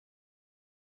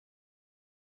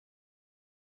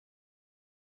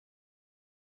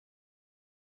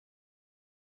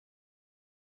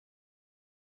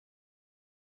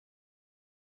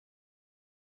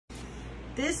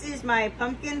This is my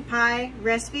pumpkin pie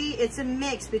recipe. It's a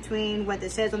mix between what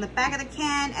it says on the back of the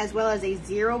can as well as a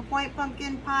 0-point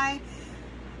pumpkin pie.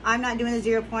 I'm not doing the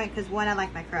 0 point because one, I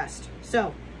like my crust.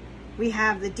 So we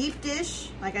have the deep dish.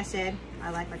 Like I said, I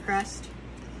like my crust.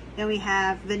 Then we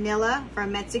have vanilla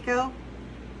from Mexico,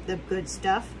 the good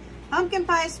stuff. Pumpkin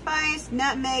pie spice,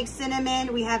 nutmeg,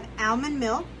 cinnamon. We have almond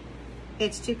milk.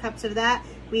 It's 2 cups of that.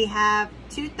 We have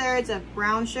 2/3 of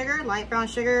brown sugar, light brown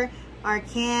sugar, our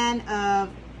can of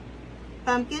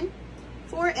pumpkin,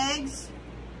 4 eggs,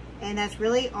 and that's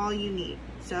really all you need.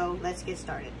 So let's get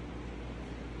started.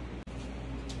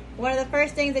 One of the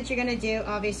first things that you're gonna do,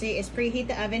 obviously, is preheat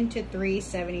the oven to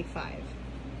 375.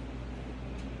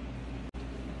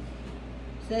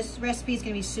 So this recipe is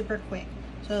gonna be super quick.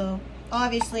 So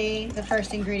obviously, the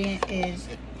first ingredient is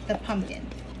the pumpkin.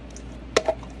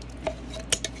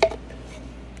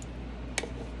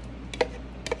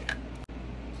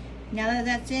 Now that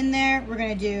that's in there, we're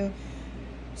gonna do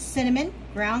cinnamon,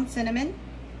 ground cinnamon,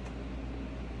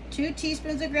 2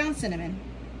 teaspoons of ground cinnamon,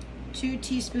 2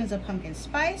 teaspoons of pumpkin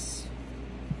spice,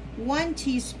 1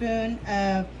 teaspoon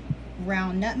of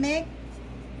ground nutmeg,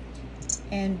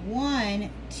 and 1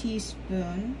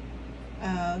 teaspoon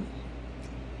of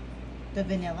the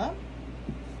vanilla.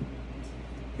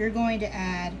 You're going to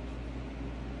add,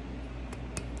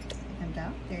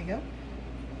 there you go,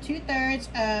 2/3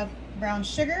 of brown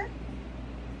sugar,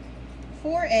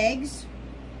 4 eggs,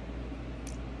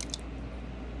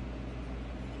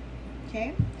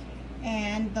 okay,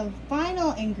 and the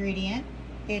final ingredient,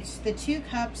 it's the 2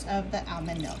 cups of the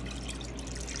almond milk.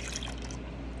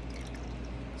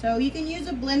 So you can use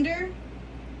a blender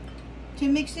to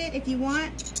mix it if you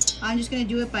want. I'm just going to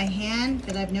do it by hand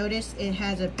because I've noticed it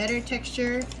has a better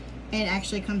texture and it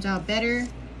actually comes out better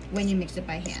when you mix it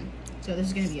by hand. So this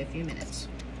is going to be a few minutes.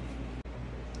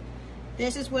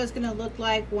 This is what it's going to look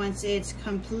like once it's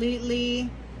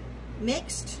completely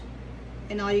mixed.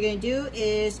 And all you're going to do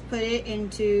is put it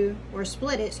into, or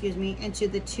split it, excuse me, into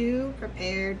the 2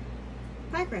 prepared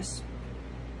pie crusts.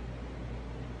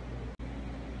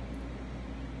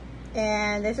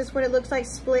 And this is what it looks like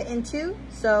split in 2.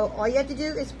 So all you have to do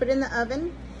is put it in the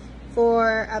oven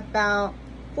for about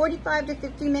 45 to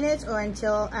 50 minutes or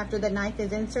until after the knife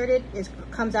is inserted, it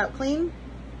comes out clean.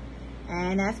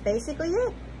 And that's basically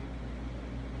it.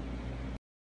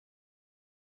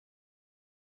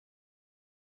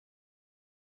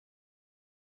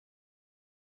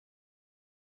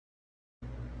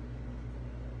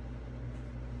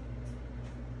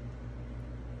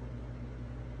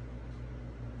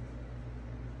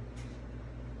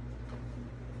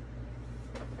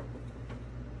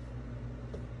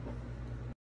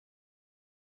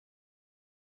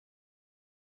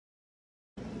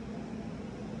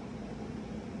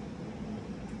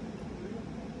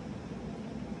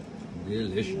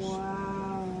 Delicious.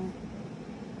 Wow.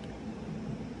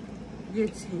 You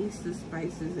taste the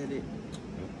spices in it.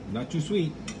 Not too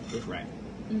sweet, just right.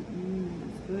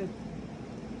 That's good.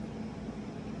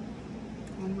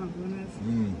 Oh my goodness.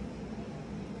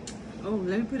 Oh,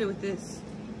 let me put it with this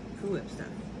Cool Whip stuff.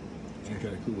 I haven't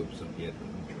tried Cool Whip stuff yet, but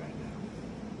I'm trying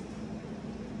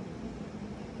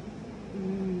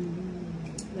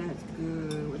now. That's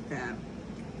good with that.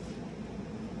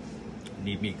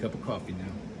 Need me a cup of coffee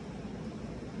now.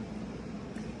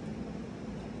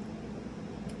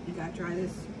 You gotta try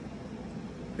this.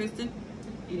 Kristen,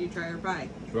 you need to try her pie.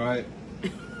 Try it.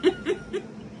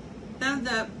 Thumbs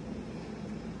up.